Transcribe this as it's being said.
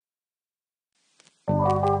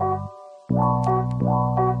Welcome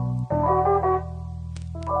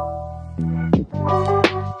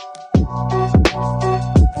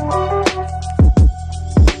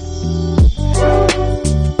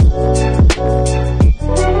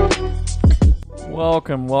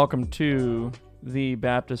to the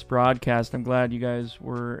Baptist Broadcast. I'm glad you guys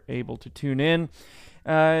were able to tune in.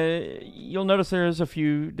 You'll notice there's a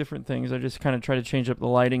few different things. I just kind of try to change up the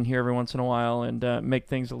lighting here every once in a while and make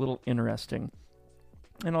things a little interesting.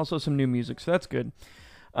 And also some new music, so that's good.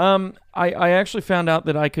 I actually found out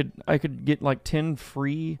that I could get like 10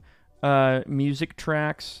 free music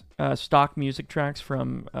tracks, stock music tracks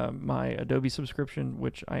from my Adobe subscription,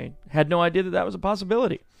 which I had no idea that was a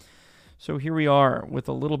possibility. So here we are with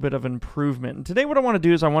a little bit of improvement. And today what I want to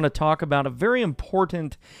do is I want to talk about a very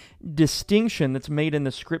important distinction that's made in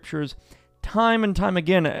the Scriptures time and time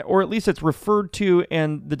again, or at least it's referred to,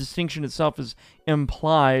 and the distinction itself is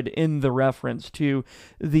implied in the reference to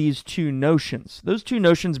these two notions. Those two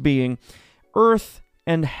notions being earth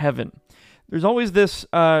and heaven. There's always this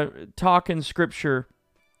talk in Scripture,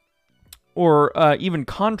 or even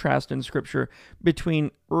contrast in Scripture, between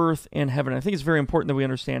earth and heaven. I think it's very important that we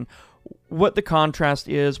understand what the contrast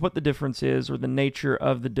is, what the difference is, or the nature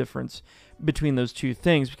of the difference between those two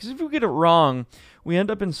things. Because if we get it wrong, we end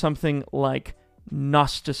up in something like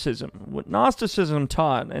Gnosticism. What Gnosticism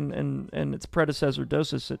taught, and its predecessor,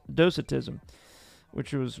 Docetism,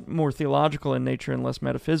 which was more theological in nature and less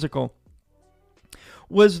metaphysical,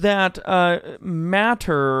 was that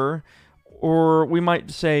matter, or we might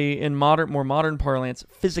say in more modern parlance,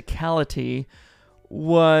 physicality,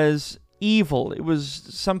 was evil. It was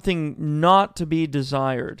something not to be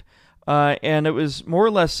desired. And it was more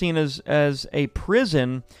or less seen as a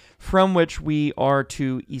prison from which we are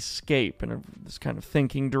to escape. And this kind of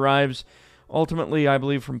thinking derives ultimately, I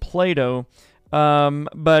believe, from Plato,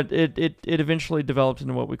 but it eventually developed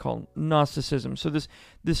into what we call Gnosticism. So this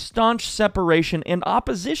staunch separation and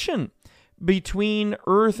opposition between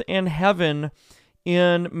earth and heaven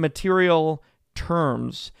in material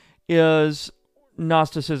terms is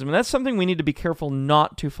Gnosticism. And that's something we need to be careful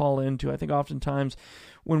not to fall into. I think oftentimes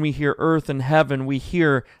when we hear earth and heaven, we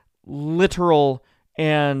hear literal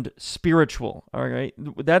and spiritual. All right,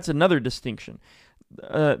 that's another distinction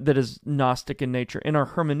that is Gnostic in nature. In our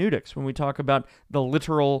hermeneutics, when we talk about the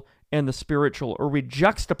literal and the spiritual, or we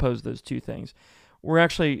juxtapose those two things, we're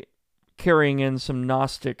actually carrying in some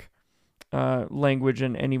Gnostic language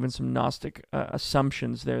and even some Gnostic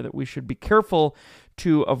assumptions there that we should be careful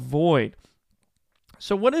to avoid.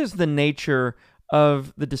 So what is the nature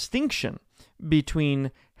of the distinction between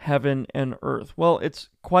heaven and earth? Well, it's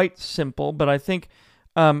quite simple, but I think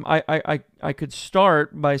I could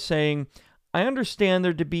start by saying I understand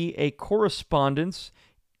there to be a correspondence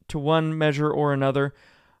to one measure or another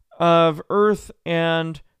of earth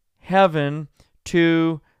and heaven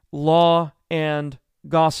to law and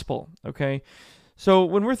gospel, okay? So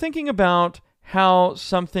when we're thinking about how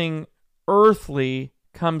something earthly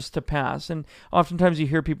comes to pass, and oftentimes you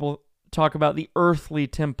hear people talk about the earthly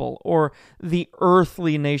temple, or the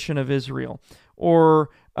earthly nation of Israel, or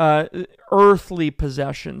earthly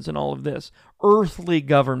possessions and all of this, earthly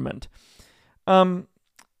government. In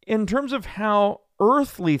terms of how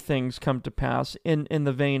earthly things come to pass in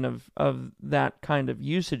the vein of that kind of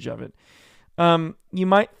usage of it, you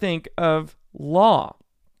might think of law,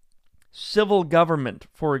 civil government,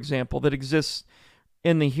 for example, that exists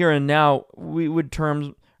in the here and now, we would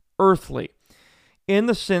term earthly, in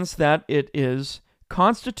the sense that it is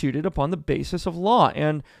constituted upon the basis of law.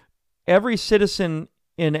 And every citizen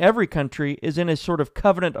in every country is in a sort of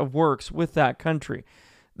covenant of works with that country.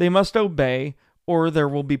 They must obey, or there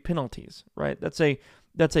will be penalties, right? That's a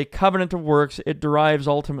covenant of works. It derives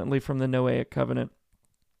ultimately from the Noahic covenant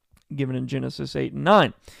given in Genesis 8 and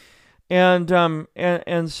 9.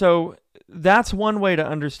 And so that's one way to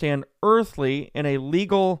understand earthly in a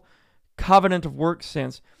legal covenant of works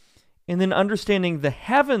sense. And then understanding the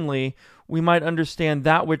heavenly, we might understand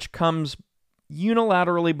that which comes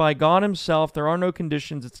unilaterally by God himself. There are no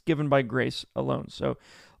conditions. It's given by grace alone. So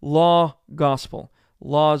law, gospel.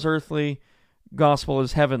 Law is earthly, gospel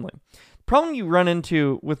is heavenly. The problem you run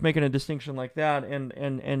into with making a distinction like that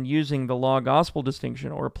and using the law-gospel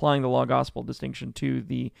distinction, or applying the law-gospel distinction to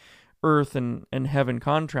the earth and heaven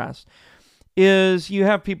contrast, is you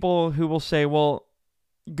have people who will say, well,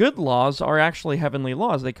 good laws are actually heavenly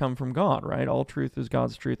laws. They come from God, right? All truth is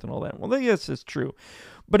God's truth and all that. Well, yes, it's true.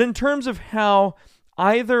 But in terms of how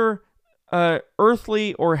either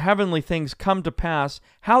earthly or heavenly things come to pass,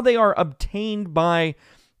 how they are obtained by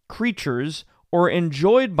creatures or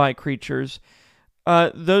enjoyed by creatures,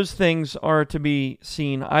 those things are to be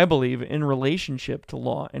seen, I believe, in relationship to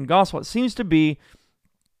law and gospel. It seems to be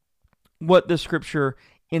what the scripture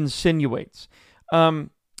insinuates.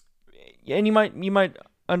 And you might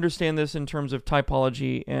understand this in terms of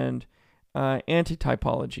typology and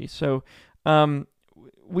anti-typology. So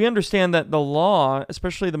we understand that the law,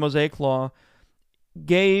 especially the Mosaic law,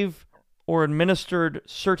 gave or administered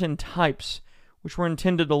certain types which were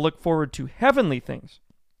intended to look forward to heavenly things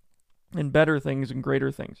and better things and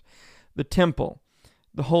greater things. The temple,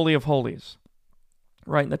 the Holy of Holies,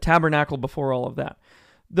 right? And the tabernacle before all of that.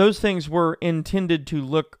 Those things were intended to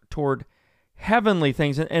look toward heavenly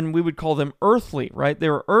things, and we would call them earthly, right? They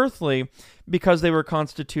were earthly because they were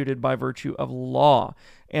constituted by virtue of law,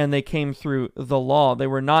 and they came through the law. They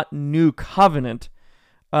were not new covenant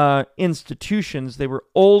institutions. They were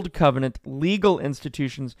old covenant legal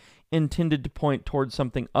institutions intended to point towards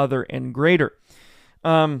something other and greater.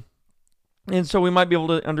 And so we might be able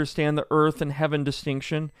to understand the earth and heaven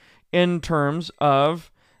distinction in terms of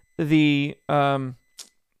the trying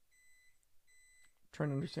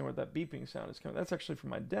to understand where that beeping sound is coming. That's actually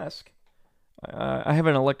from my desk. I have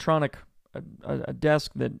an electronic a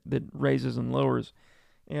desk that raises and lowers,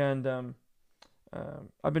 and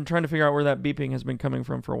I've been trying to figure out where that beeping has been coming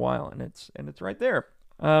from for a while, and it's right there.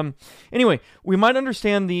 Anyway, we might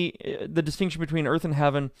understand the distinction between earth and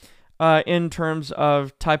heaven in terms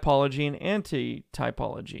of typology and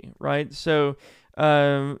anti-typology, right? So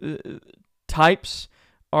types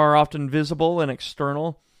are often visible and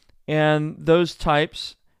external, and those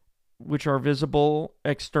types, which are visible,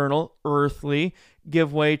 external, earthly,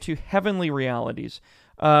 give way to heavenly realities.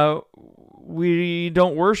 We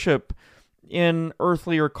don't worship in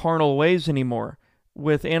earthly or carnal ways anymore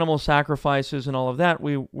with animal sacrifices and all of that.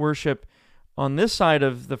 We worship on this side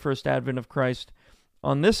of the first advent of Christ,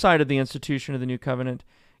 on this side of the institution of the new covenant,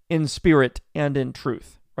 in spirit and in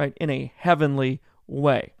truth, right? In a heavenly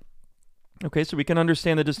way. Okay, so we can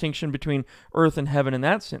understand the distinction between earth and heaven in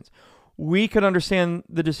that sense. We could understand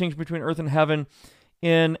the distinction between earth and heaven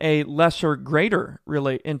in a lesser-greater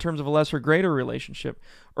in terms of a lesser-greater relationship.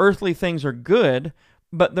 Earthly things are good,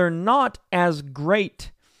 but they're not as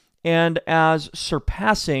great and as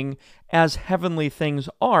surpassing as heavenly things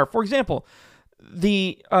are. For example,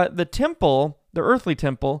 the temple, the earthly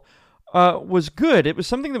temple, was good. It was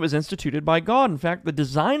something that was instituted by God. In fact, the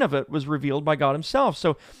design of it was revealed by God himself.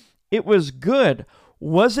 So it was good.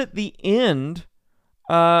 Was it the end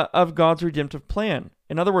of God's redemptive plan?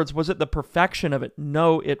 In other words, was it the perfection of it?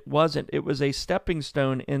 No, it wasn't. It was a stepping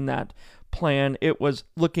stone in that plan. It was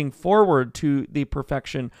looking forward to the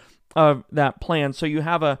perfection of that plan. So you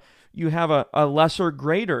have a lesser,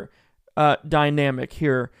 greater dynamic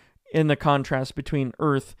here in the contrast between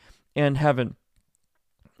earth and heaven.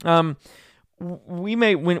 We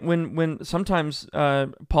may, when sometimes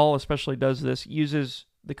Paul especially does this, uses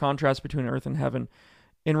the contrast between earth and heaven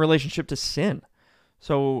in relationship to sin.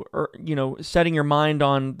 So, setting your mind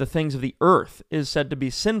on the things of the earth is said to be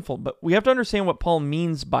sinful, but we have to understand what Paul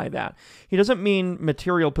means by that. He doesn't mean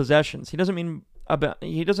material possessions. He doesn't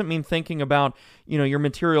mean thinking about, your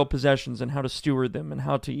material possessions and how to steward them and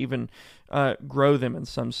how to even grow them in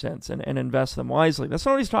some sense and invest them wisely. That's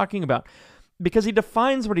not what he's talking about, because he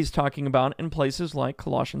defines what he's talking about in places like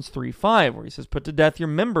Colossians 3:5, where he says, "Put to death your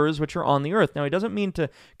members which are on the earth." Now, he doesn't mean to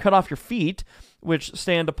cut off your feet, which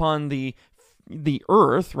stand upon the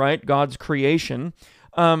earth, right? God's creation.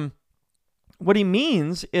 What he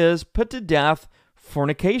means is put to death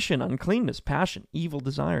fornication, uncleanness, passion, evil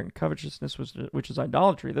desire, and covetousness, which is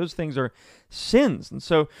idolatry. Those things are sins. And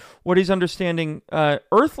so what he's understanding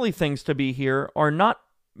earthly things to be here are not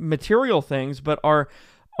material things, but are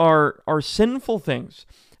sinful things.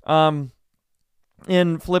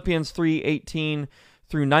 In Philippians 3:18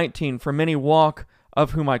 through 19, "For many walk,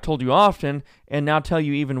 of whom I told you often, and now tell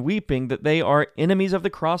you even weeping, that they are enemies of the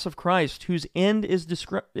cross of Christ, whose end is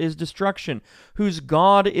destruction, whose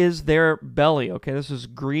God is their belly." Okay, this is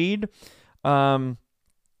greed. It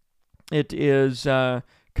is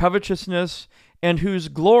covetousness, and whose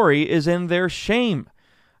glory is in their shame.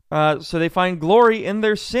 So they find glory in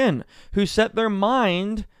their sin, who set their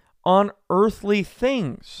mind on earthly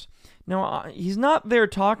things. Now, he's not there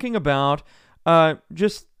talking about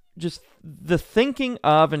just the thinking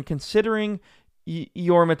of and considering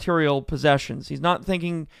your material possessions. He's not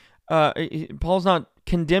thinking, Paul's not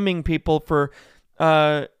condemning people for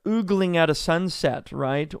oogling at a sunset,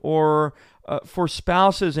 right? Or for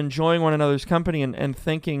spouses enjoying one another's company and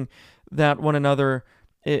thinking that one another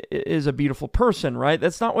is a beautiful person, right?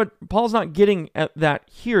 That's not what Paul's not getting at that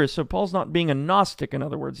here. So Paul's not being a Gnostic, in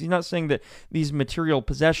other words. He's not saying that these material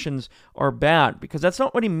possessions are bad, because that's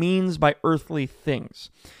not what he means by earthly things.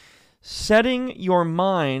 Setting your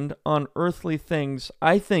mind on earthly things,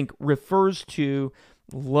 I think, refers to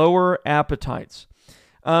lower appetites.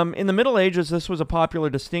 In the Middle Ages, this was a popular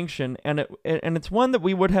distinction, and it's one that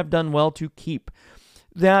we would have done well to keep.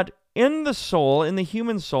 That in the soul, in the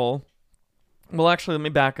human soul, well, actually, let me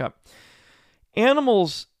back up.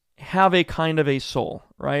 Animals have a kind of a soul,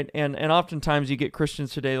 right? And oftentimes you get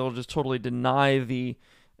Christians today that'll just totally deny the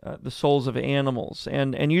souls of animals,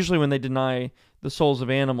 and usually when they deny the souls of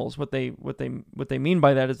animals, what they mean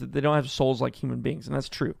by that is that they don't have souls like human beings, and that's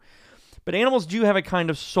true. But animals do have a kind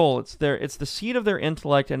of soul. It's the seat of their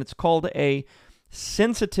intellect, and it's called a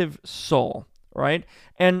sensitive soul, right?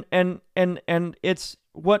 And it's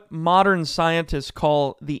what modern scientists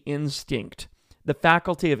call the instinct, the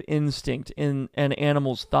faculty of instinct in an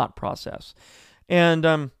animal's thought process.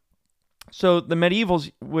 And so the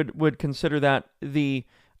medievals would consider that the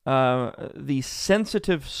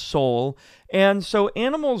sensitive soul. And so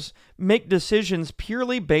animals make decisions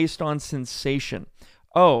purely based on sensation.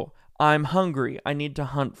 Oh, I'm hungry. I need to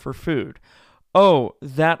hunt for food. Oh,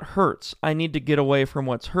 that hurts. I need to get away from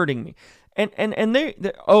what's hurting me. And they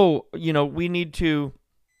we need to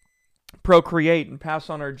procreate and pass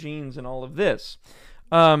on our genes and all of this.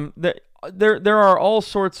 There are all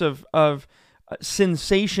sorts of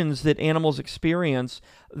sensations that animals experience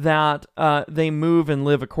that they move and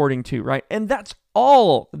live according to, right? And that's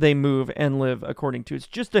all they move and live according to. It's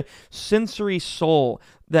just a sensory soul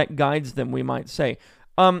that guides them, we might say.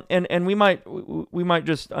 And we might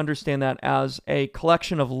just understand that as a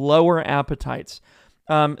collection of lower appetites,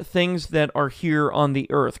 things that are here on the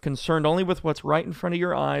earth, concerned only with what's right in front of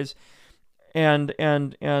your eyes, and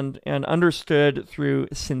understood through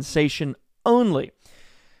sensation only.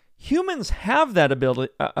 Humans have that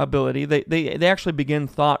ability. They actually begin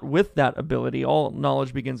thought with that ability. All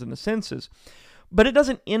knowledge begins in the senses. But it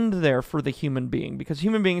doesn't end there for the human being, because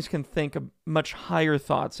human beings can think of much higher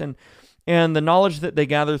thoughts, and the knowledge that they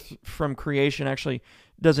gather from creation actually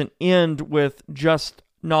doesn't end with just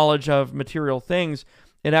knowledge of material things.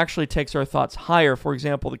 It actually takes our thoughts higher. For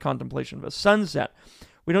example, the contemplation of a sunset.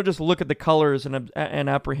 We don't just look at the colors and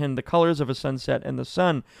apprehend the colors of a sunset and the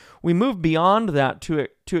sun. We move beyond that to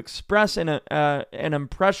express an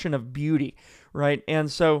impression of beauty, right?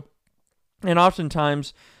 And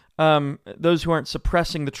oftentimes, those who aren't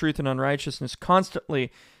suppressing the truth and unrighteousness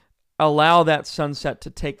constantly allow that sunset to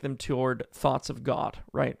take them toward thoughts of God,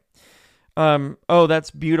 right? Oh,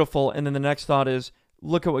 that's beautiful. And then the next thought is,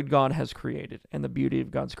 look at what God has created and the beauty of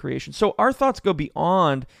God's creation. So our thoughts go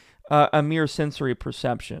beyond a mere sensory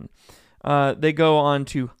perception. They go on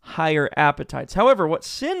to higher appetites. However, what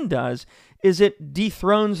sin does is it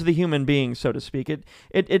dethrones the human being, so to speak.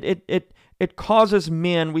 It causes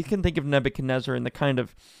men. We can think of Nebuchadnezzar in the kind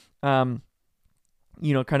of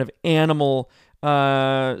animal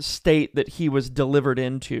state that he was delivered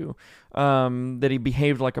into, that he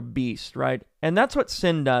behaved like a beast, right? And that's what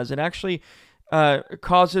sin does. It actually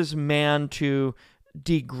causes man to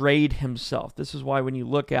degrade himself. This is why when you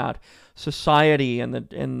look at society and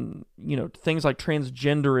things like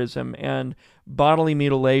transgenderism and bodily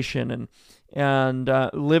mutilation and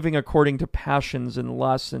living according to passions and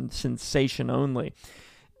lusts and sensation only,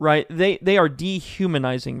 right? They are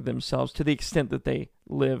dehumanizing themselves to the extent that they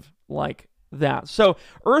live like that. So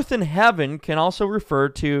earth and heaven can also refer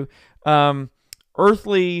to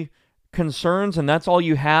earthly concerns, and that's all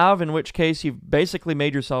you have, in which case you've basically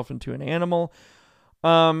made yourself into an animal.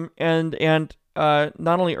 And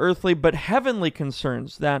not only earthly but heavenly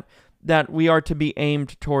concerns that we are to be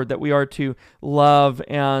aimed toward, that we are to love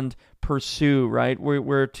and pursue, right?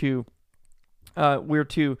 We're to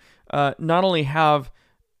not only have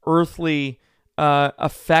earthly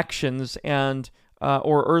affections and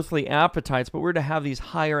or earthly appetites, but we're to have these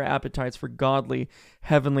higher appetites for godly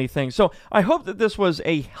heavenly things. So I hope that this was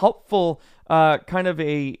a helpful kind of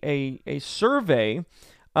a survey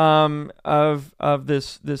of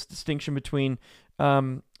this distinction between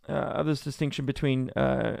earth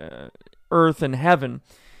and heaven.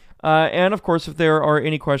 And of course, if there are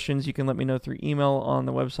any questions, you can let me know through email on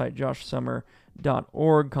the website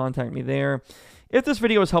joshsummer.org. Contact me there. If this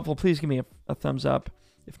video was helpful, please give me a thumbs up.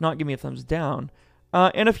 If not, give me a thumbs down.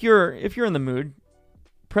 And if you're in the mood,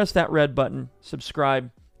 press that red button,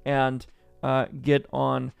 subscribe, and get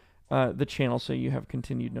on the channel so you have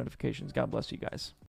continued notifications. God bless you guys.